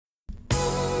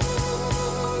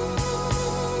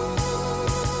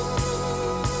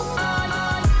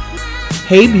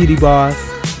Hey Beauty Boss,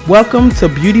 welcome to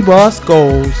Beauty Boss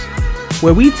Goals,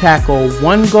 where we tackle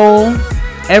one goal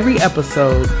every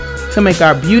episode to make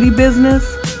our beauty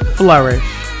business flourish.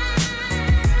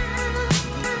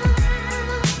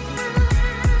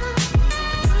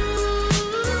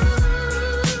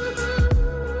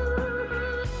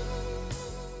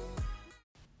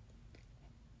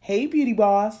 Hey Beauty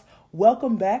Boss,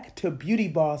 welcome back to Beauty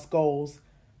Boss Goals.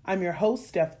 I'm your host,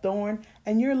 Steph Thorne,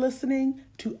 and you're listening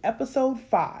to episode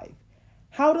 5,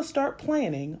 How to Start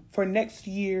Planning for Next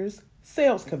Year's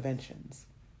Sales Conventions.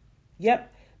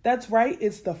 Yep, that's right,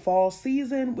 it's the fall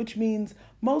season, which means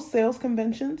most sales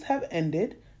conventions have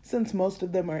ended since most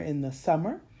of them are in the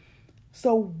summer.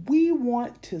 So we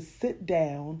want to sit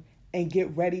down and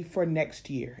get ready for next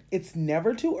year. It's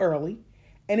never too early,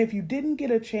 and if you didn't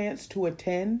get a chance to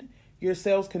attend your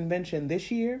sales convention this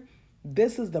year,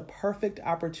 this is the perfect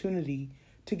opportunity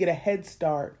to get a head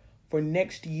start for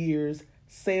next year's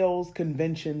sales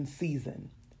convention season,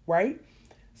 right?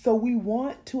 So we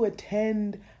want to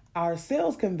attend our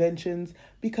sales conventions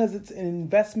because it's an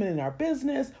investment in our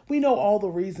business. We know all the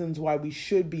reasons why we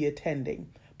should be attending,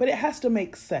 but it has to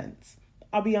make sense.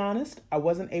 I'll be honest, I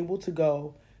wasn't able to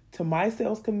go to my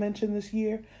sales convention this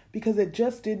year because it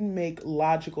just didn't make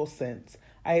logical sense.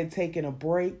 I had taken a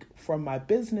break from my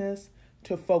business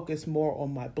to focus more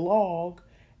on my blog.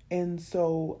 And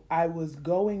so I was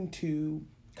going to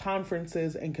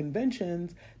conferences and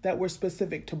conventions that were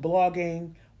specific to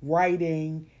blogging,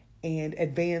 writing, and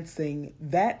advancing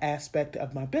that aspect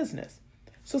of my business.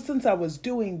 So since I was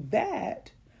doing that,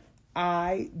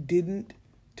 I didn't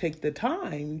take the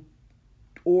time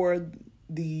or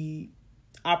the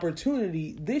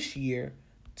opportunity this year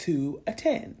to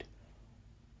attend.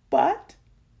 But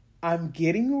I'm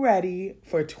getting ready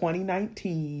for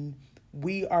 2019.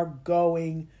 We are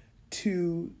going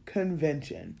to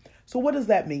convention. So what does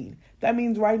that mean? That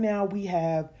means right now we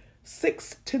have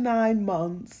 6 to 9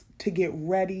 months to get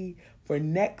ready for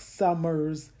next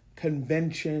summer's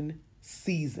convention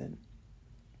season.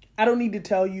 I don't need to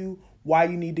tell you why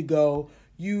you need to go.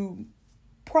 You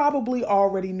probably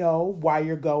already know why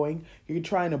you're going. You're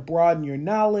trying to broaden your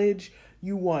knowledge.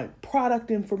 You want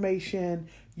product information.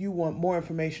 You want more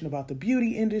information about the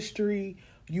beauty industry.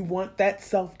 You want that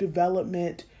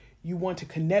self-development. You want to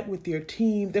connect with your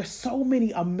team. There's so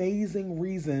many amazing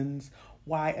reasons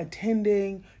why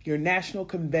attending your national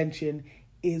convention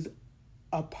is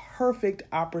a perfect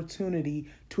opportunity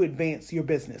to advance your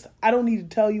business. I don't need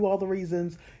to tell you all the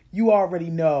reasons. You already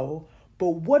know. But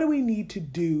what do we need to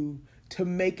do to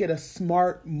make it a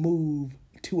smart move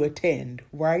to attend,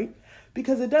 right?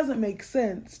 Because it doesn't make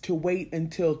sense to wait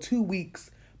until 2 weeks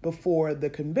before the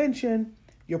convention.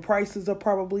 Your prices are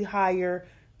probably higher.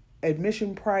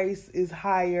 Admission price is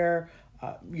higher.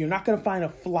 You're not going to find a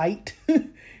flight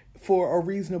for a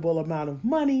reasonable amount of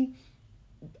money.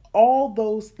 All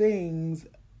those things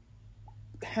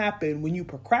happen when you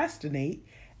procrastinate,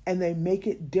 and they make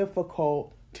it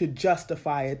difficult to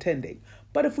justify attending.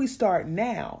 But if we start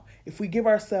now, if we give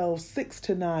ourselves 6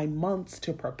 to 9 months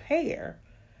to prepare,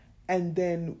 and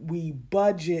then we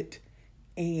budget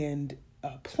and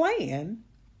plan,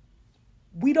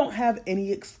 we don't have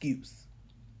any excuse.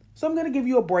 So I'm going to give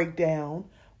you a breakdown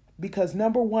because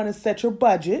number 1 is set your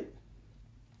budget.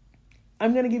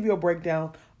 I'm going to give you a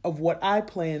breakdown of what I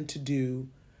plan to do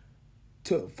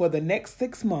for the next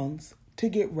 6 months to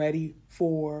get ready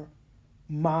for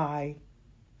my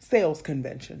sales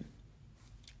convention.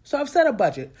 So I've set a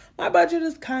budget. My budget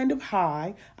is kind of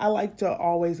high. I like to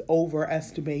always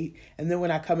overestimate. And then when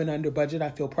I come in under budget, I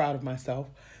feel proud of myself.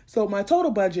 So my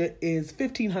total budget is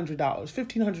 $1,500,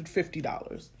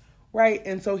 $1,550, right?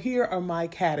 And so here are my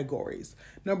categories.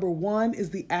 Number 1 is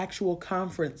the actual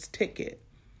conference ticket.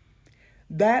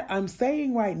 That I'm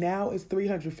saying right now is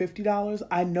 $350.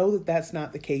 I know that that's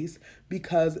not the case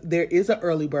because there is an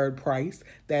early bird price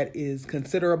that is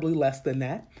considerably less than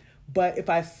that. But if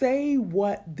I say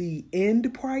what the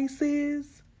end price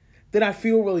is, then I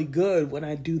feel really good when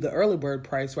I do the early bird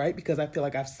price, right? Because I feel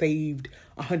like I've saved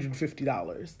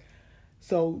 $150.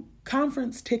 So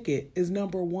conference ticket is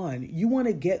number 1. You want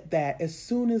to get that as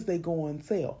soon as they go on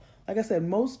sale. Like I said,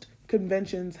 most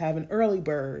conventions have an early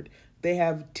bird. They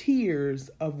have tiers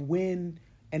of when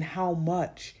and how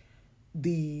much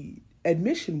the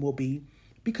admission will be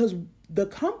because the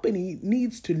company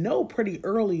needs to know pretty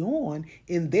early on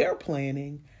in their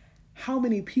planning how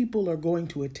many people are going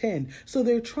to attend. So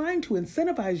they're trying to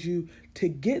incentivize you to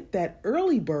get that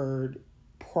early bird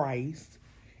price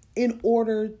in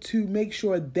order to make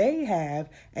sure they have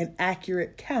an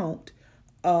accurate count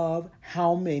of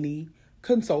how many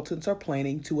consultants are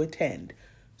planning to attend.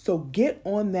 So get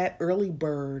on that early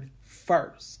bird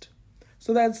first.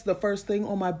 So that's the first thing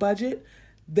on my budget.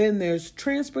 Then there's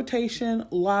transportation,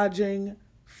 lodging,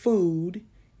 food,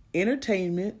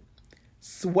 entertainment,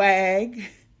 swag,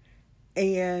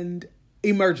 and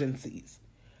emergencies.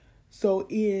 So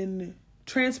in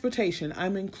transportation,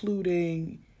 I'm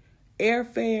including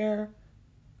airfare,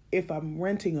 if I'm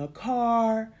renting a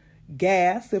car,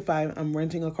 gas, if I'm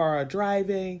renting a car or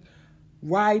driving,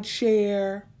 ride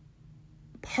share,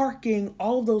 parking,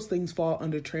 all of those things fall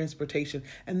under transportation.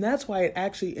 And that's why it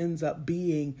actually ends up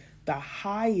being the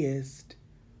highest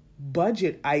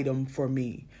budget item for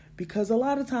me. Because a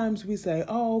lot of times we say,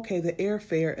 oh, okay, the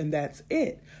airfare and that's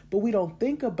it. But we don't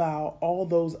think about all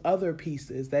those other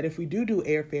pieces that if we do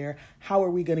airfare, how are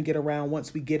we going to get around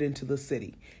once we get into the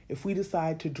city? If we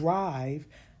decide to drive,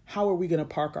 how are we going to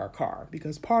park our car?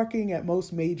 Because parking at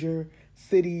most major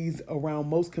cities around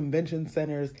most convention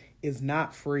centers is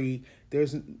not free.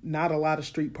 There's not a lot of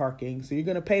street parking. So you're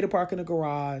going to pay to park in a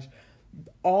garage.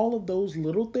 All of those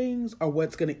little things are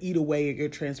what's going to eat away at your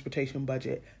transportation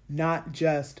budget, not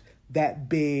just that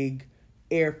big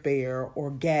airfare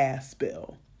or gas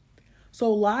bill.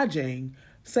 So lodging,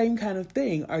 same kind of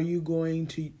thing. Are you going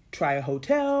to try a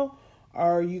hotel?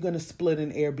 Are you going to split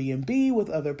an Airbnb with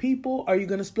other people? Are you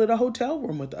going to split a hotel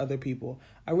room with other people?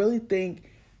 I really think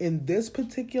in this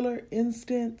particular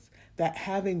instance that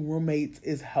having roommates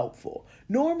is helpful.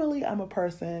 Normally, I'm a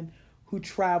person who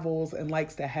travels and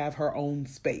likes to have her own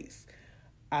space.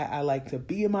 I like to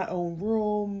be in my own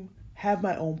room, have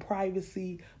my own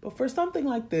privacy. But for something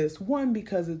like this, one,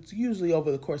 because it's usually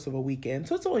over the course of a weekend,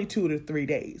 so it's only 2 to 3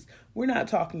 days. We're not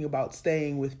talking about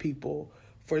staying with people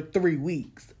for 3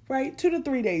 weeks, right? 2 to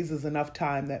 3 days is enough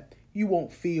time that you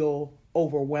won't feel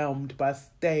overwhelmed by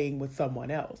staying with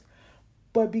someone else.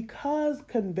 But because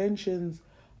conventions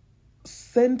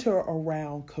center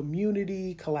around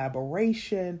community,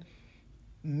 collaboration,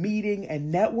 meeting,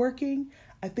 and networking,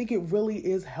 I think it really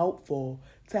is helpful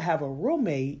to have a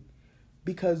roommate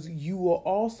because you will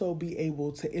also be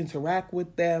able to interact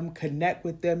with them, connect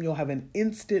with them. You'll have an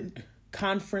instant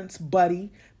conference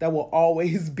buddy that will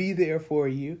always be there for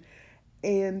you.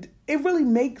 And it really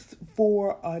makes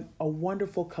for a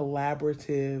wonderful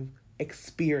collaborative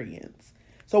experience.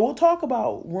 So we'll talk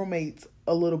about roommates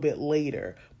a little bit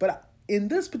later, but in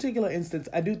this particular instance,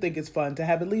 I do think it's fun to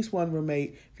have at least one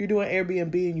roommate. If you're doing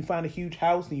Airbnb and you find a huge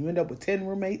house and you end up with 10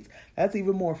 roommates, that's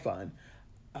even more fun.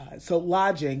 So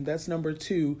lodging, that's number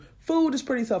 2. Food is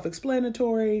pretty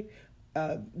self-explanatory.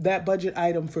 That budget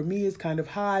item for me is kind of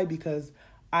high because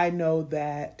I know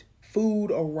that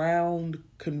food around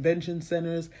convention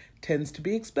centers tends to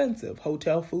be expensive.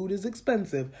 Hotel food is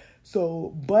expensive.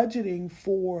 So budgeting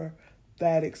for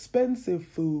that expensive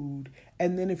food,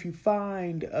 and then if you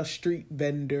find a street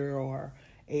vendor or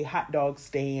a hot dog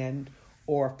stand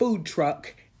or a food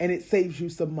truck and it saves you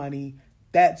some money,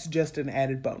 that's just an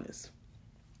added bonus.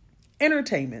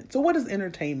 Entertainment. So what is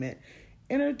entertainment?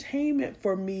 Entertainment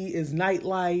for me is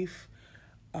nightlife,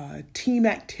 team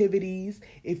activities.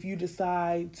 If you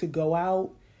decide to go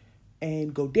out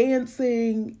and go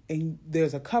dancing and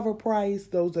there's a cover price,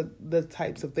 those are the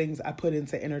types of things I put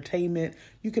into entertainment.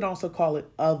 You can also call it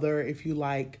other if you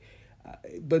like,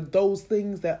 but those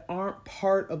things that aren't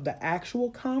part of the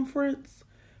actual conference,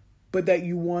 but that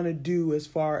you want to do as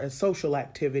far as social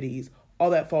activities, all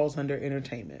that falls under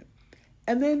entertainment.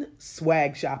 And then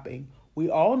swag shopping. We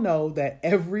all know that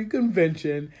every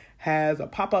convention has a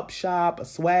pop-up shop, a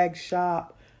swag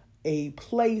shop, a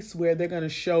place where they're going to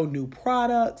show new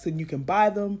products and you can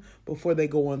buy them before they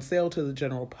go on sale to the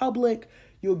general public.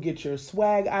 You'll get your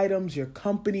swag items, your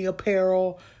company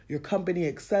apparel, your company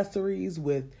accessories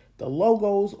with the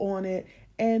logos on it.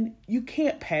 And you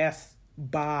can't pass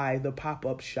by the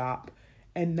pop-up shop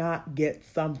and not get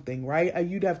something, right?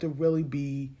 You'd have to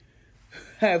really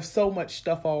have so much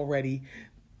stuff already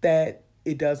that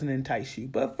it doesn't entice you.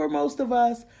 But for most of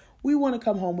us, we want to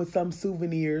come home with some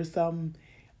souvenir, some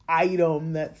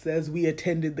item that says we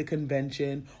attended the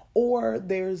convention, or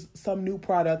there's some new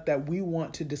product that we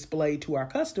want to display to our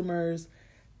customers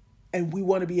and we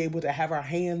want to be able to have our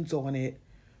hands on it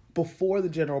before the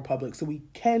general public so we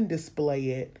can display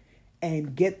it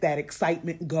and get that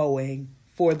excitement going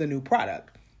for the new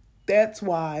product. That's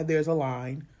why there's a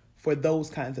line for those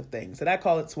kinds of things. And I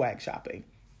call it swag shopping.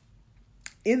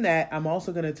 In that, I'm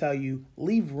also going to tell you,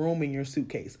 leave room in your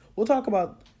suitcase. We'll talk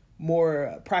about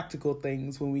more practical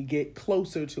things when we get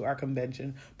closer to our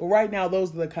convention. But right now,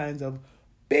 those are the kinds of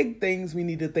big things we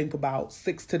need to think about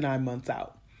 6 to 9 months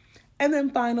out. And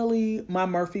then finally, my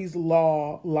Murphy's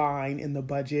Law line in the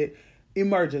budget,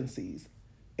 emergencies.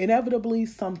 Inevitably,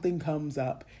 something comes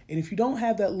up. And if you don't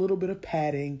have that little bit of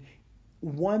padding,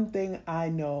 one thing I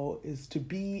know is to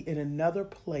be in another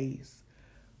place,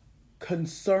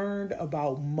 concerned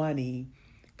about money,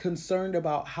 concerned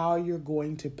about how you're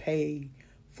going to pay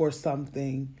for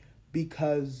something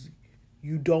because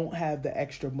you don't have the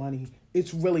extra money.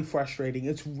 It's really frustrating.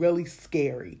 It's really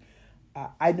scary.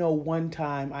 I know one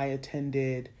time I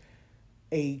attended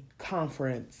a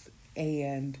conference,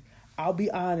 and I'll be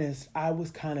honest, I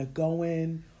was kind of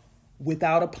going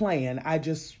without a plan. I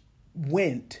just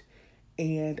went,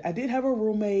 and I did have a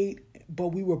roommate, but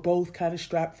we were both kind of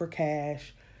strapped for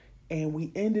cash, and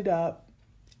we ended up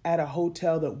at a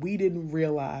hotel that we didn't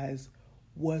realize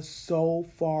was so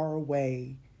far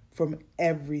away from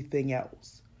everything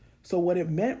else. So what it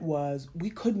meant was we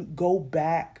couldn't go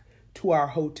back to our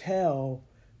hotel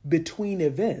between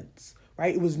events,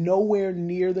 right? It was nowhere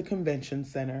near the convention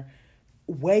center,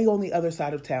 way on the other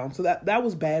side of town. So that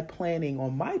was bad planning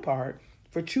on my part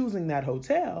for choosing that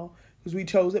hotel, because we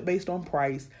chose it based on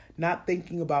price, not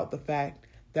thinking about the fact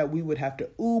that we would have to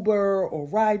Uber or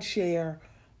rideshare,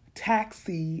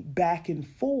 taxi back and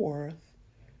forth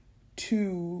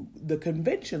to the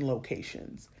convention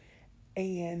locations.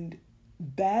 And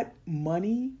that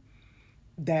money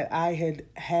that I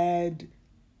had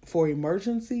for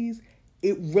emergencies,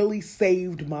 it really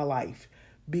saved my life,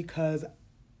 because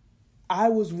I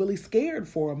was really scared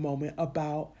for a moment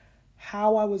about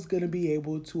how I was going to be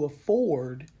able to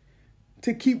afford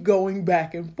to keep going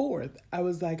back and forth. I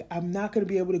was like, I'm not going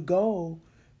to be able to go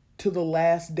to the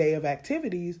last day of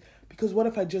activities, because what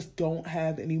if I just don't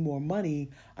have any more money?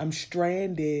 I'm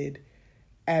stranded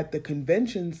at the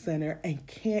convention center and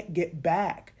can't get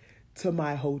back to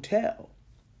my hotel.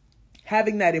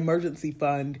 Having that emergency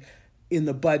fund in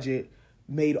the budget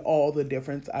made all the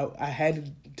difference. I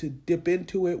had to dip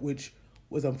into it, which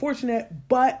was unfortunate,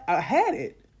 but I had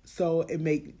it. So it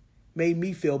made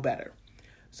me feel better.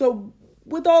 So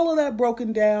with all of that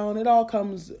broken down, it all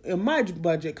comes, in my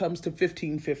budget, comes to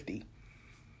 $1,550.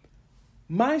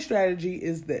 My strategy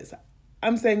is this.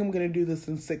 I'm saying I'm going to do this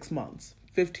in 6 months,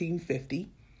 $1,550.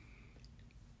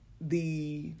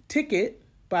 The ticket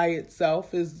by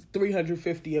itself is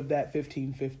 $350 of that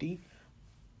 $1,550.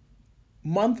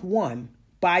 Month one,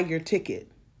 buy your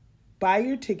ticket. Buy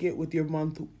your ticket with your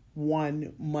month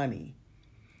one money.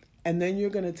 And then you're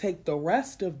going to take the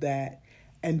rest of that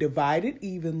and divide it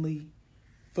evenly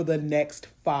for the next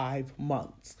 5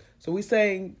 months. So we're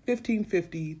saying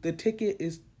 $1,550. The ticket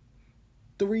is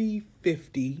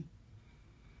 $350.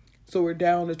 So we're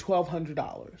down to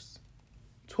 $1,200.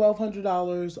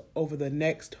 $1,200 over the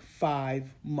next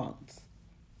 5 months.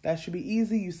 That should be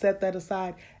easy. You set that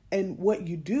aside. And what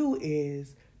you do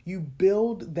is you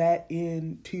build that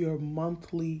into your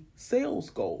monthly sales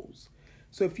goals.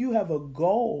 So if you have a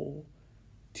goal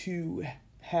to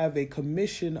have a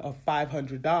commission of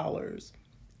 $500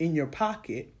 in your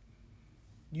pocket,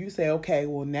 you say, okay,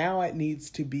 well, now it needs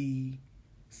to be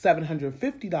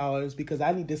 $750 because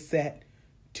I need to set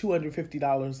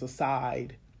 $250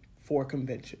 aside for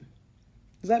convention.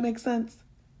 Does that make sense?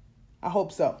 I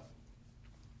hope so.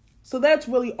 So that's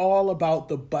really all about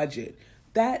the budget.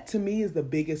 That to me is the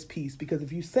biggest piece, because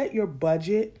if you set your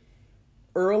budget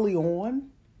early on,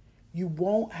 you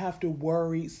won't have to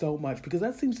worry so much, because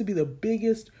that seems to be the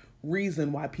biggest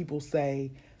reason why people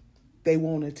say they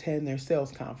won't attend their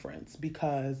sales conference,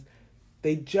 because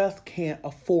they just can't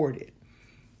afford it.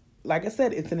 Like I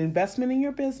said, it's an investment in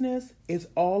your business. It's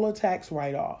all a tax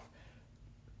write-off.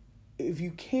 If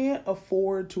you can't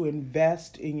afford to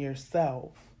invest in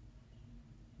yourself,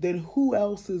 then who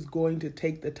else is going to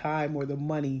take the time or the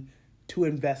money to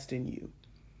invest in you?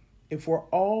 If we're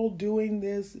all doing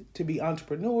this to be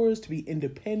entrepreneurs, to be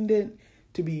independent,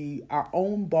 to be our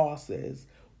own bosses,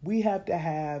 we have to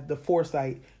have the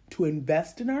foresight to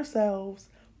invest in ourselves,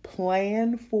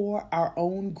 plan for our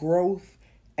own growth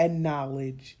and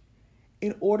knowledge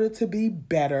in order to be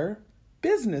better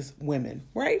business women,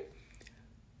 right?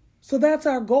 So that's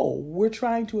our goal. We're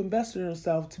trying to invest in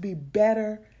ourselves to be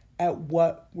better at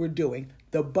what we're doing.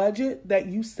 The budget that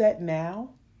you set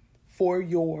now for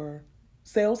your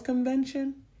sales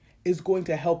convention is going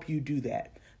to help you do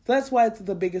that. So that's why it's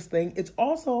the biggest thing. It's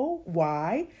also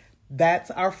why that's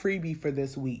our freebie for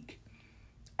this week.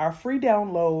 Our free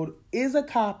download is a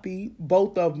copy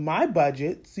both of my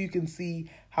budget, so you can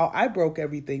see how I broke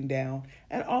everything down,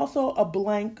 and also a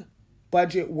blank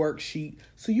budget worksheet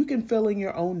so you can fill in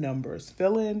your own numbers.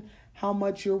 Fill in how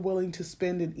much you're willing to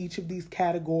spend in each of these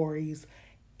categories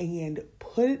and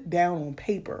put it down on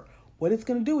paper. What it's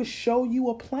going to do is show you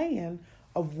a plan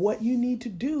of what you need to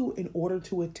do in order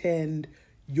to attend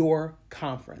your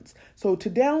conference. So to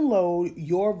download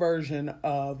your version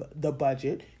of the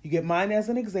budget, you get mine as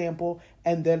an example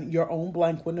and then your own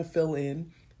blank one to fill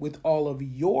in with all of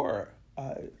your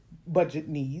budget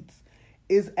needs,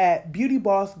 is at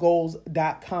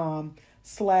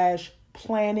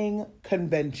beautybossgoals.com/planning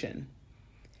convention.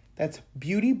 That's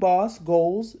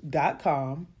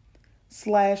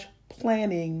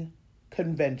beautybossgoals.com/planning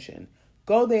convention.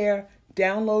 Go there,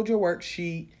 download your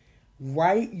worksheet,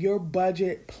 write your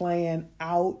budget plan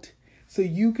out so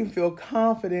you can feel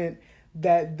confident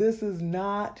that this is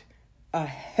not a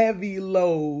heavy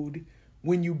load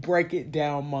when you break it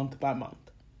down month by month.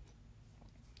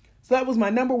 So that was my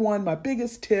number one, my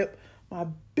biggest tip, my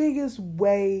biggest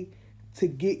way to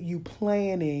get you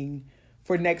planning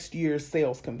for next year's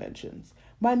sales conventions.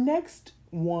 My next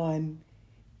one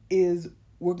is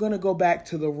we're going to go back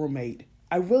to the roommate.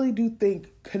 I really do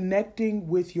think connecting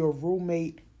with your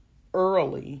roommate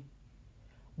early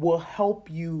will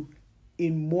help you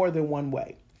in more than one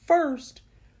way. First,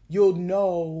 you'll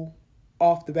know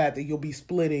off the bat that you'll be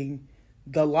splitting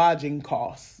the lodging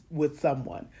costs with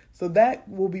someone. So that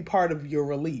will be part of your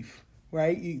relief,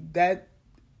 right? That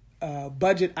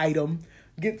budget item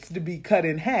gets to be cut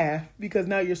in half because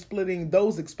now you're splitting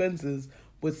those expenses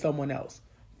with someone else.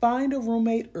 Find a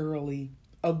roommate early,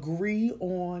 agree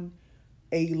on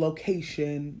a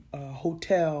location, a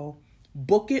hotel,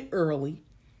 book it early,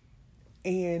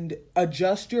 and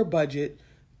adjust your budget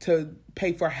to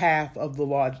pay for half of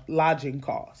the lodging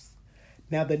costs.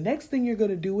 Now, the next thing you're going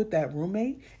to do with that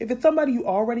roommate, if it's somebody you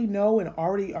already know and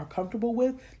already are comfortable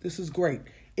with, this is great.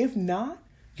 If not,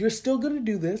 you're still going to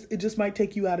do this. It just might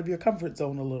take you out of your comfort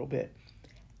zone a little bit.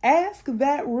 Ask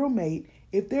that roommate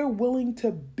if they're willing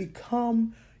to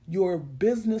become your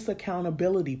business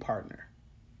accountability partner.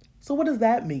 So what does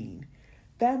that mean?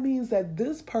 That means that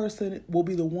this person will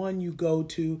be the one you go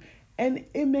to, and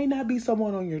it may not be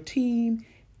someone on your team.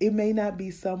 It may not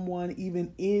be someone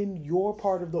even in your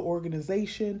part of the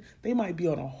organization. They might be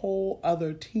on a whole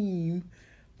other team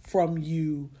from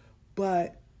you,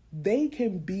 but they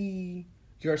can be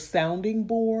your sounding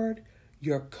board,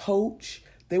 your coach.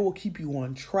 They will keep you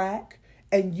on track,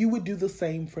 and you would do the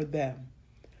same for them.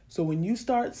 So when you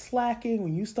start slacking,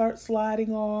 when you start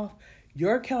sliding off,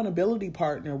 your accountability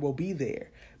partner will be there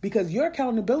because your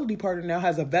accountability partner now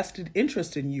has a vested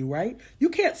interest in you, right? You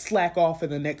can't slack off in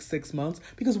the next 6 months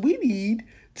because we need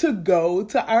to go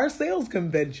to our sales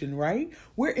convention, right?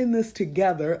 We're in this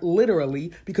together,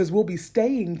 literally, because we'll be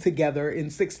staying together in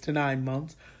 6 to 9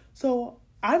 months. So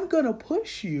I'm going to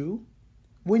push you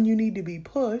when you need to be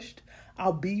pushed.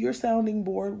 I'll be your sounding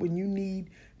board when you need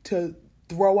to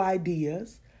throw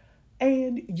ideas.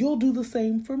 And you'll do the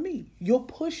same for me. You'll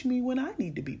push me when I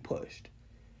need to be pushed.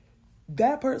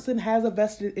 That person has a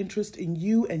vested interest in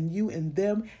you and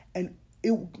them, and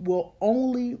it will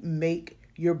only make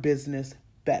your business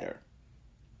better.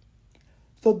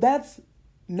 So that's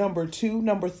number 2.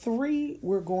 Number 3,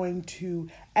 we're going to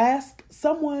ask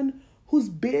someone who's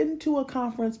been to a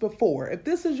conference before. If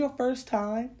this is your first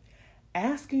time,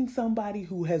 asking somebody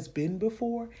who has been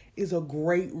before is a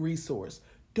great resource.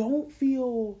 Don't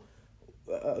feel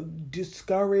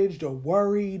discouraged or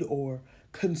worried or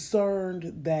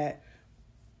concerned that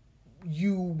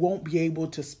you won't be able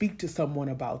to speak to someone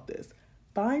about this.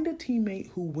 Find a teammate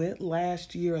who went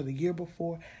last year or the year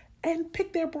before and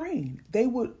pick their brain.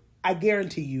 I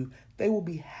guarantee you, they will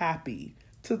be happy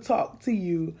to talk to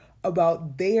you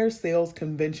about their sales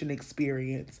convention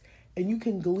experience, and you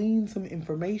can glean some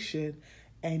information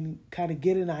and kind of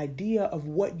get an idea of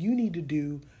what you need to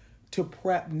do to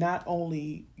prep not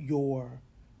only your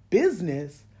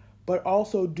business, but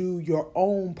also do your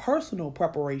own personal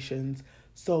preparations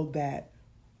so that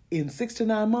in 6 to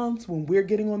 9 months, when we're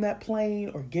getting on that plane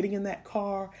or getting in that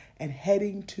car and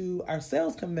heading to our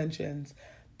sales conventions,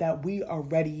 that we are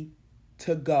ready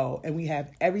to go and we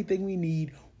have everything we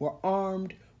need. We're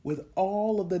armed with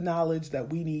all of the knowledge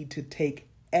that we need to take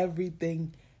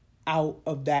everything out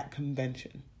of that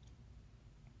convention.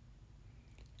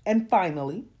 And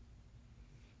finally,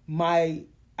 my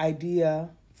idea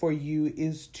for you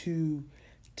is to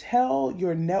tell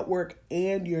your network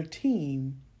and your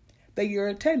team that you're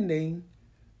attending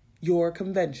your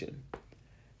convention.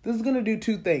 This is going to do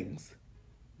 2 things.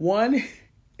 One,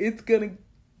 it's going to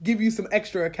give you some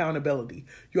extra accountability.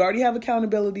 You already have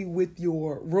accountability with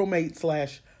your roommate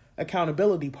 /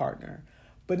 accountability partner,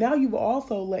 but now you've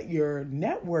also let your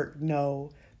network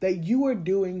know that you are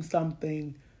doing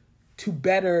something to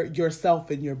better yourself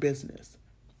and your business.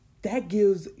 That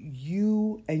gives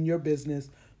you and your business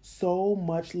so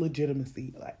much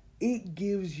legitimacy. Like, it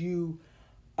gives you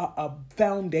a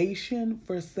foundation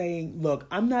for saying, look,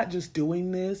 I'm not just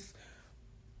doing this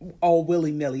all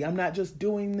willy-nilly. I'm not just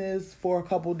doing this for a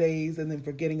couple days and then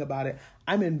forgetting about it.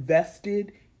 I'm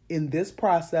invested in this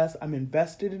process. I'm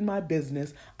invested in my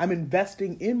business. I'm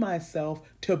investing in myself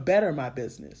to better my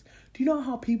business. Do you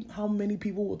know how many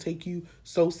people will take you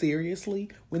so seriously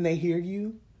when they hear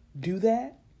you do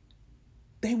that?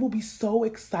 They will be so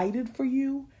excited for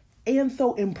you and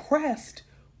so impressed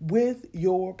with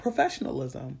your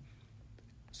professionalism.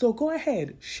 So go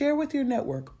ahead, share with your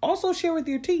network. Also share with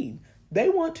your team. They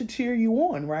want to cheer you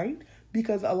on, right?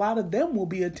 Because a lot of them will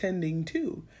be attending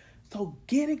too. So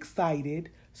get excited.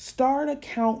 Start a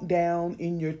countdown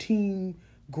in your team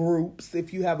groups.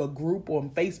 If you have a group on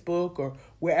Facebook or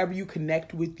wherever you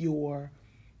connect with your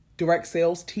direct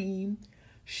sales team,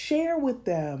 share with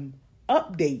them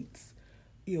updates.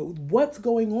 What's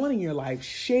going on in your life.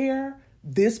 Share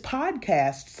this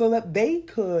podcast so that they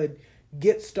could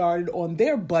get started on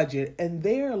their budget and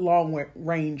their long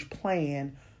range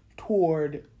plan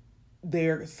toward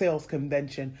their sales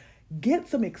convention. Get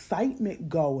some excitement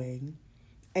going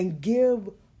and give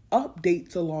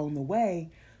updates along the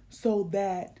way so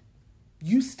that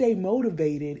you stay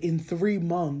motivated in 3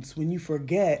 months when you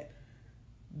forget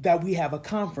that we have a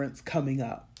conference coming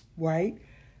up, right?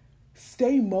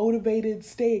 Stay motivated,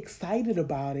 stay excited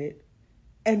about it,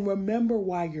 and remember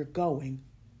why you're going.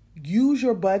 Use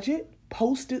your budget,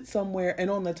 post it somewhere, and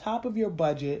on the top of your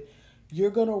budget, you're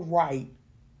going to write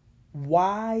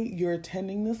why you're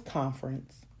attending this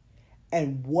conference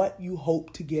and what you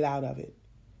hope to get out of it.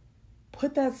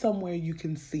 Put that somewhere you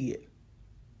can see it.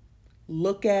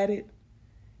 Look at it.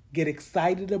 Get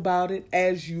excited about it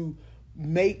as you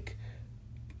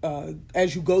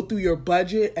go through your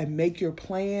budget and make your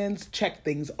plans, check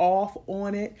things off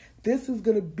on it. This is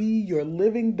going to be your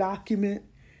living document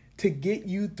to get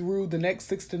you through the next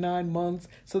 6 to 9 months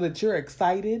so that you're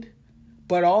excited,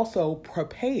 but also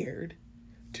prepared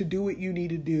to do what you need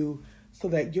to do so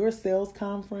that your sales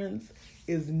conference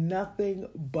is nothing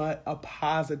but a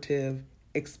positive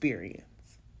experience.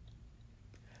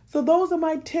 So those are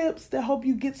my tips to help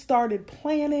you get started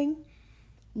planning.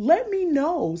 Let me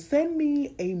know. Send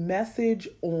me a message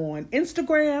on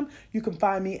Instagram. You can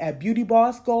find me at Beauty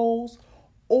Boss Goals,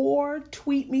 or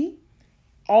tweet me,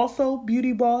 also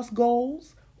Beauty Boss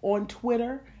Goals on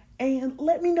Twitter. And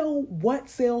let me know what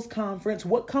sales conference,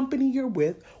 what company you're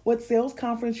with, what sales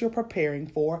conference you're preparing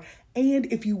for.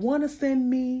 And if you want to send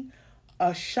me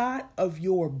a shot of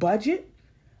your budget,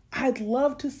 I'd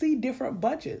love to see different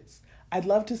budgets. I'd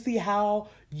love to see how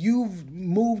you've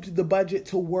moved the budget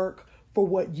to work for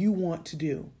what you want to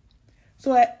do.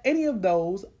 So at any of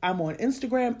those, I'm on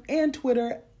Instagram and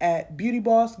Twitter at Beauty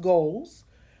Boss Goals,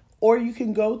 or you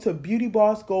can go to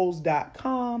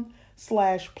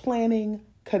beautybossgoals.com/planning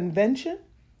convention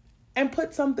and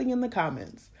put something in the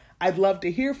comments. I'd love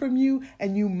to hear from you,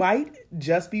 and you might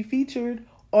just be featured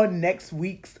on next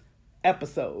week's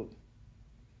episode.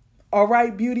 All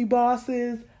right, beauty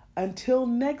bosses, until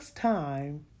next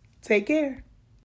time, take care.